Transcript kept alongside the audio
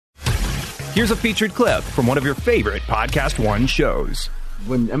Here's a featured clip from one of your favorite Podcast One shows.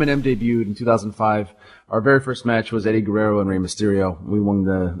 When Eminem debuted in 2005, our very first match was Eddie Guerrero and Rey Mysterio. We won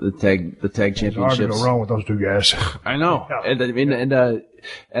the tag championships. It's hard to go wrong with those two guys. I know. Yeah.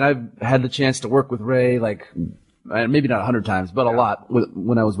 And I've had the chance to work with Rey, like, maybe not 100 times, but a lot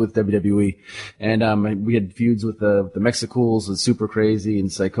when I was with WWE. And we had feuds with the Mexicools, with Super Crazy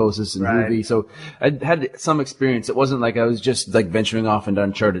and Psychosis and Movie. So I had some experience. It wasn't like I was just like venturing off into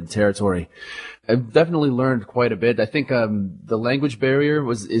uncharted territory. I've definitely learned quite a bit. I think the language barrier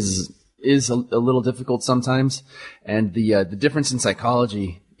is a little difficult sometimes, and the difference in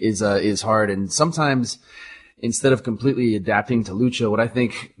psychology is hard. And sometimes, instead of completely adapting to Lucha, what I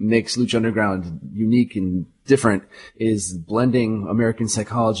think makes Lucha Underground unique and different is blending American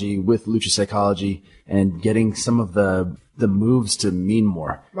psychology with Lucha psychology and getting some of the moves to mean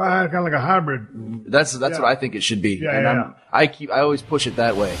more. Well, kind of like a hybrid. That's what I think it should be. I always push it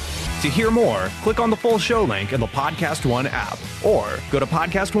that way. To hear more, click on the full show link in the Podcast One app or go to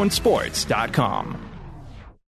podcastonesports.com.